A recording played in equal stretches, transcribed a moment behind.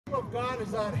of God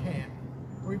is at hand.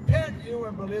 Repent you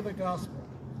and believe the gospel.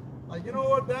 You know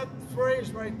what, that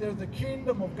phrase right there, the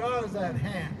kingdom of God is at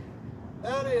hand.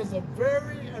 That is a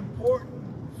very important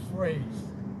phrase.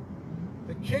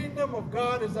 The kingdom of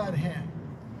God is at hand.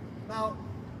 Now,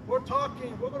 we're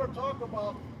going to talk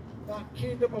about that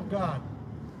kingdom of God.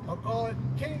 I'll call it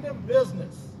kingdom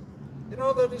business. You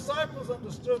know, the disciples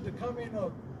understood the coming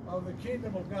of the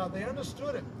kingdom of God. They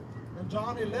understood it. In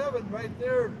John 11, right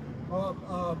there,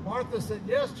 Martha said,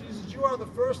 yes, Jesus, you are the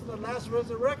first and the last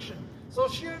resurrection. So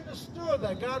she understood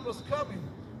that God was coming,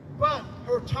 but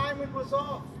her timing was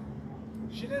off.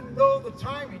 She didn't know the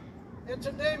timing. And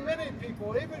today, many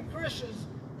people, even Christians,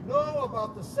 know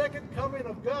about the second coming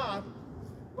of God,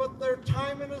 but their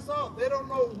timing is off. They don't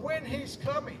know when he's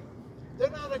coming. They're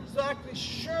not exactly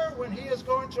sure when he is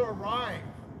going to arrive.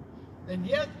 And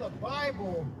yet the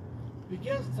Bible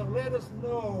begins to let us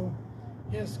know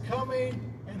his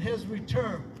coming and his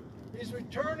return. He's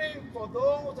returning for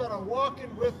those that are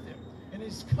walking with him. And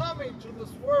he's coming to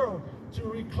this world to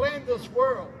reclaim this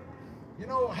world. You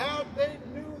know, had they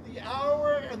knew the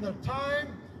hour and the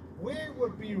time, we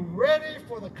would be ready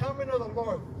for the coming of the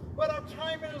Lord. But our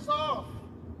timing is off.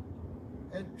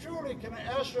 And truly, can I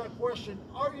ask you a question?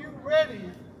 Are you ready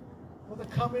for the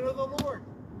coming of the Lord?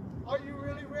 Are you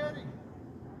really ready?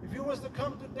 If he was to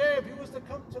come today, if he was to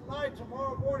come tonight,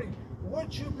 tomorrow morning,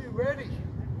 would you be ready?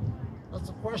 That's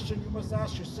a question you must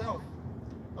ask yourself.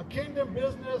 A kingdom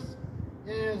business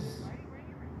is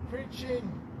preaching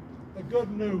the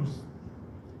good news.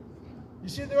 You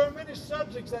see, there are many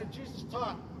subjects that Jesus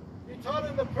taught. He taught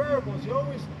in the parables.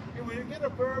 When you get a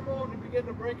parable and you begin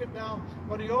to break it down,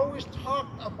 but he always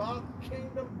talked about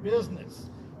kingdom business,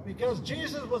 because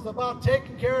Jesus was about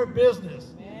taking care of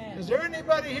business. Amen. Is there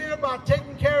anybody here about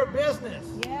taking care of business?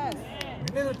 Yes.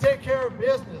 We need to take care of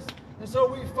business. And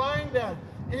so we find that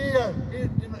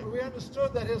we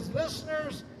understood that his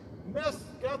listeners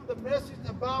got the message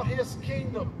about his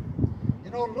kingdom.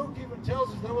 You know, Luke even tells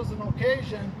us there was an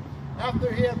occasion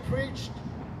after he had preached,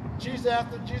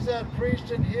 after Jesus had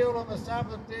preached and healed on the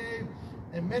Sabbath day,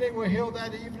 and many were healed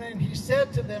that evening, he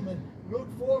said to them in Luke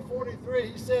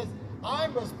 4:43, he says, I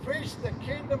must preach the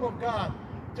kingdom of God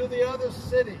to the other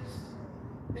cities,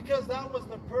 because that was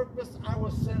the purpose I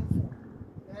was sent for.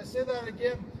 And I say that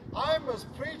again, I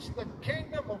must preach the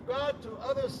kingdom of God to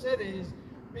other cities,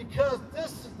 because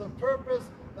this is the purpose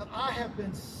that I have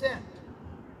been sent.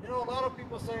 You know, a lot of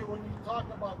people say when you talk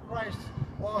about Christ,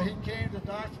 well, he came to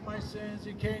die for my sins.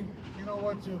 He came, you know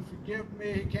what, to forgive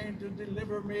me. He came to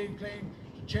deliver me. He came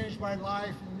to change my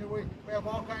life. And, you know, we have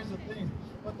all kinds of things.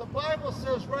 But the Bible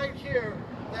says right here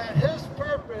that his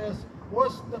purpose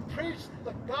was to preach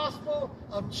the gospel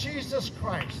of Jesus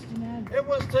Christ. Amen. It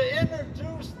was to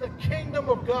introduce the kingdom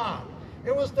of God.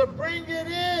 It was to bring it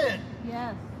in.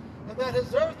 Yes. And that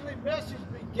his earthly message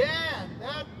began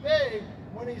that day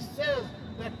when he says,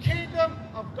 the kingdom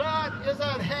of God is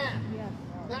at hand. Yes.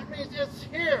 That means it's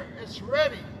here. It's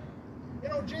ready. You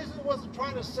know, Jesus wasn't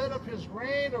trying to set up his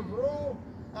reign or rule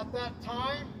at that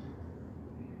time.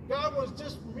 God was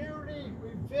just merely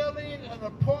revealing an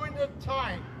appointed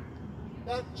time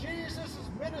that Jesus'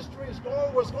 ministry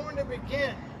was going to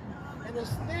begin. And his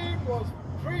theme was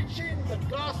preaching the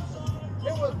gospel.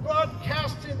 It was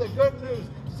broadcasting the good news.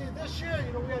 See, this year,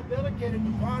 you know, we are dedicated to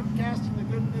broadcasting the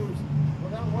good news.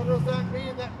 Well, what does that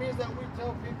mean? That means that we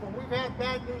tell people, we've had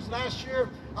bad news last year.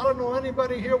 I don't know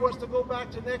anybody here wants to go back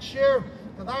to next year,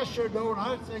 because I sure don't.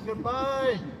 I say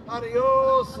goodbye,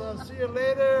 adios, see you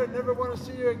later, never want to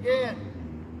see you again.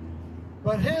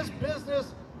 But his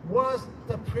business was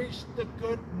to preach the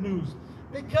good news,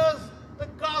 because the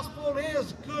gospel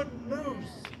is good news.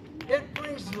 It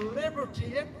brings liberty.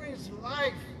 It brings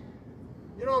life.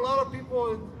 You know, a lot of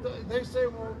people, they say,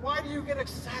 well, why do you get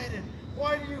excited?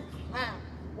 Why do you clap?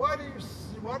 Why do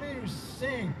you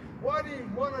sing? Why do you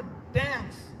want to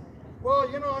dance? Well,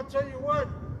 you know, I'll tell you what,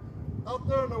 out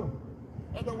there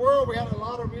in the world, we had a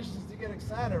lot of reasons to get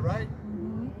excited, right?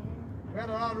 Mm-hmm. We had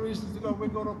a lot of reasons to go. We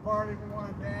go to a party, we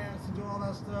want to dance and do all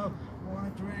that stuff. We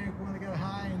want to drink, we want to get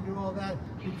high and do all that.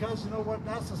 Because you know what?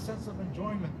 That's a sense of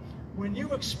enjoyment. When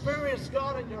you experience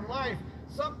God in your life,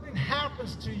 something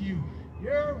happens to you.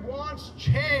 Your wants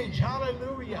change.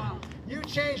 Hallelujah. Wow. You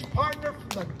change partner from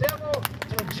the devil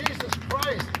to Jesus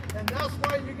Christ. And that's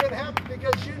why you get happy,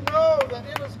 because you know that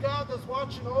it is God that's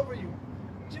watching over you.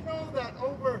 Do you know that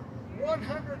over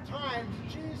 100 times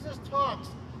Jesus talks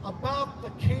about the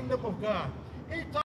kingdom of God? He talks